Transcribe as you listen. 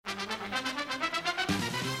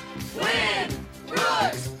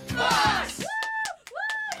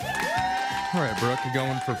All right, Brooke, you're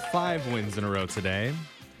going for 5 wins in a row today.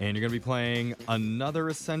 And you're going to be playing another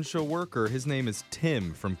essential worker. His name is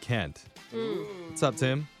Tim from Kent. What's up,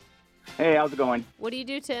 Tim? Hey, how's it going? What do you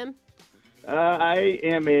do, Tim? I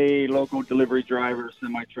am a local delivery driver,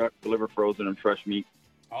 semi-truck, deliver frozen and fresh meat.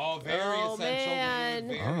 Oh, very essential. Man.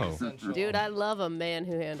 Dude. Very Oh. essential. Dude, I love a man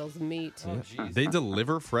who handles meat. Oh, jeez. They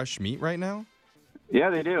deliver fresh meat right now? Yeah,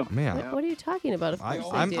 they do. Man, What are you talking about? Of course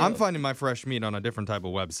they do. I'm finding my fresh meat on a different type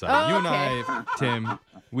of website. Oh, You and okay. I, Tim,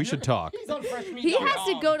 we should talk. He's on fresh meat. He has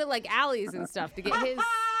to go to like alleys and stuff to get his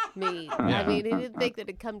meat. Yeah. I mean, he didn't think that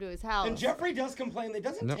it'd come to his house. And Jeffrey does complain that it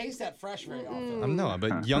doesn't No. taste that fresh very often. I'm no,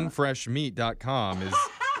 but youngfreshmeat.com is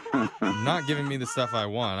not giving me the stuff I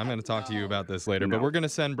want. I'm going to talk to you about this later, but we're going to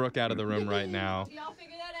send Brooke out of the room right now. Y'all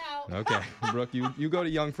figure that out. Okay, Brooke, you go to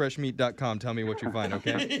youngfreshmeat.com. Tell me what you find,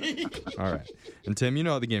 okay? All right. And Tim, you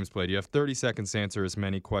know how the game's played. You have 30 seconds to answer as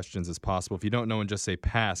many questions as possible. If you don't know, and just say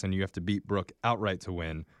pass, and you have to beat Brooke outright to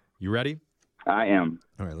win. You ready? I am.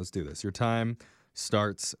 All right, let's do this. Your time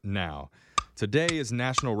starts now. Today is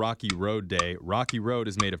National Rocky Road Day. Rocky Road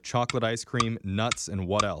is made of chocolate ice cream, nuts, and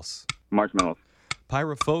what else? Marshmallows.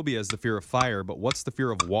 Pyrophobia is the fear of fire, but what's the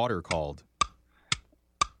fear of water called?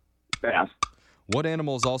 Pass. What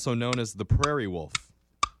animal is also known as the prairie wolf?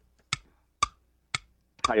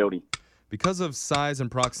 Coyote. Because of size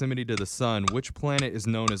and proximity to the sun, which planet is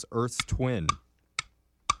known as Earth's twin?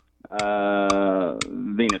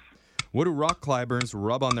 Venus. What do rock climbers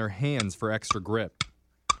rub on their hands for extra grip?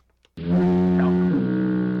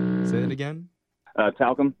 Talcum. Say it again.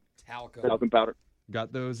 Talcum. Talcum. Talcum powder.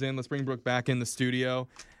 Got those in. Let's bring Brooke back in the studio.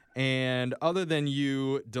 And other than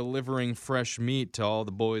you delivering fresh meat to all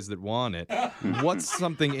the boys that want it, what's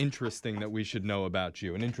something interesting that we should know about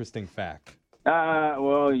you? An interesting fact.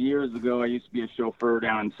 Well, years ago, I used to be a chauffeur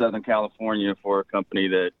down in Southern California for a company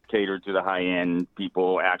that catered to the high-end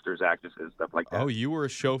people, actors, actresses, stuff like that. Oh, you were a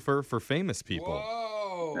chauffeur for famous people.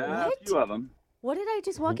 Whoa. A few of them. What did I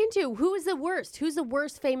just walk into? Who is the worst? Who's the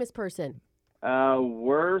worst famous person?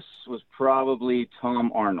 Worse was probably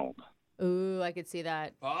Tom Arnold. Ooh, I could see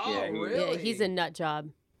that. Oh, Yeah, really? Yeah, he's a nut job.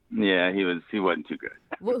 Yeah, he wasn't too good.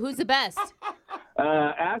 Who's the best?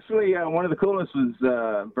 Actually, one of the coolest was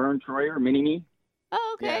Vern Troyer, Mini-Me.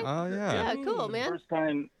 Oh, okay. Oh, yeah. Yeah, cool, man.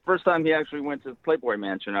 First time he actually went to Playboy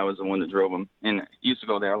Mansion, I was the one that drove him, and he used to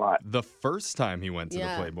go there a lot. The first time he went to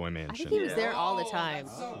Yeah. the Playboy I think Mansion. he was there all the Oh, time.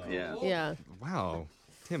 that's so cool. Yeah. Yeah. Wow.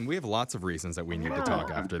 Tim, we have lots of reasons that we need to talk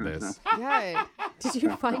after this. Yeah. Did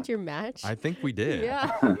you find your match? I think we did.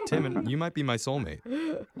 Yeah. Tim, and you might be my soulmate.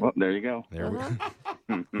 Well, there you go. There we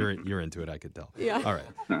You're into it, I could tell. Yeah. All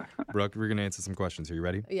right. Brooke, we're going to answer some questions. Are you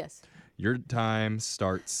ready? Yes. Your time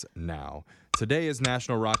starts now. Today is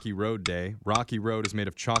National Rocky Road Day. Rocky Road is made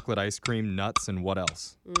of chocolate ice cream, nuts, and what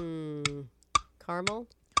else? Caramel?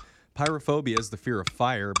 Pyrophobia is the fear of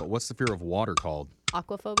fire, but what's the fear of water called?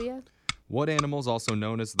 Aquaphobia? What animal is also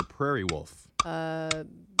known as the prairie wolf?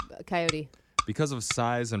 Coyote? Because of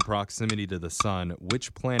size and proximity to the sun,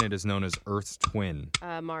 which planet is known as Earth's twin?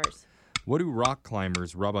 Mars? What do rock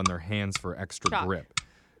climbers rub on their hands for extra Chalk. grip?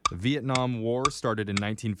 The Vietnam War started in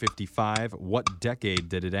 1955. What decade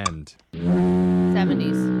did it end?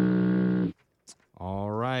 70s.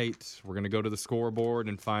 All right. We're going to go to the scoreboard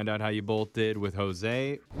and find out how you both did with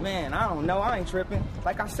Jose Man, I don't know. I ain't tripping.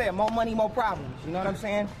 Like I said, more money, more problems. You know what I'm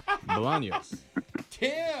saying? Bolaños.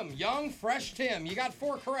 Tim, young, fresh Tim. You got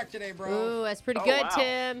 4 correct today, bro. Ooh, that's pretty good, wow.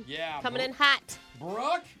 Tim. Yeah. Coming in hot.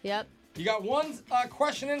 Brooke, Yep. you got one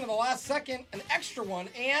question into the last second, an extra one,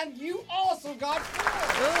 and you also got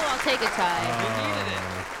 4. Ooh, I'll take a tie. You needed it.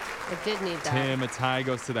 I did need that. Tim, a tie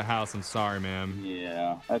goes to the house. I'm sorry, ma'am.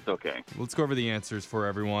 Yeah, that's okay. Let's go over the answers for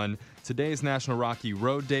everyone. Today is National Rocky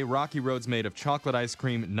Road Day. Rocky Road's made of chocolate ice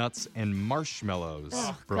cream, nuts, and marshmallows.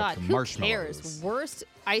 Oh, Brooke, God, who marshmallows. cares? Worst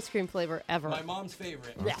ice cream flavor ever. My mom's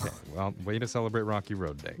favorite. Yeah. Well, way to celebrate Rocky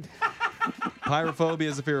Road Day. Pyrophobia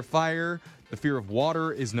is the fear of fire. The fear of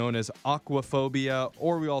water is known as aquaphobia,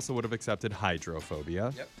 or we also would have accepted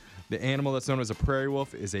hydrophobia. Yep. The animal that's known as a prairie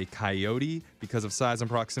wolf is a coyote. Because of size and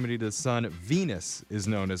proximity to the sun, Venus is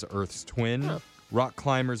known as Earth's twin. Rock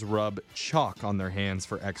climbers rub chalk on their hands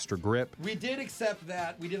for extra grip. We did accept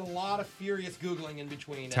that. We did a lot of furious Googling in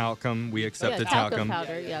between. Talcum, we accepted yeah, talcum talcum.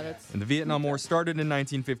 powder. Yeah, Yeah, yeah, that's. And the Vietnam War started in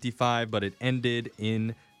 1955, but it ended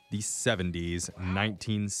in the 70s,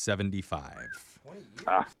 1975. 20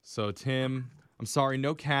 years. So, Tim, I'm sorry,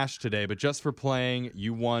 no cash today, but just for playing,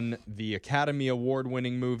 you won the Academy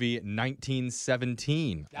Award-winning movie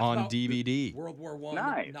 1917 That's on about DVD, World War I,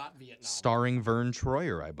 Nice. not Vietnam. starring Vern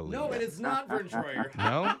Troyer, I believe. No, it is not Vern Troyer.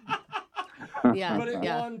 No? Yeah, but it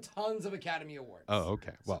yeah. won tons of Academy Awards. Oh,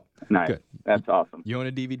 okay. Well, Nice. good. That's awesome. You own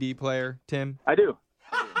a DVD player, Tim? I do.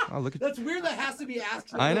 Oh, look at That's weird. That has to be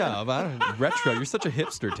asked. I know, but I don't, retro. You're such a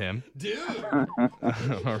hipster, Tim. Dude. All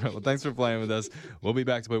right. Well, thanks for playing with us. We'll be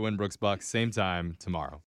back to play Winbrook's Bucks same time tomorrow.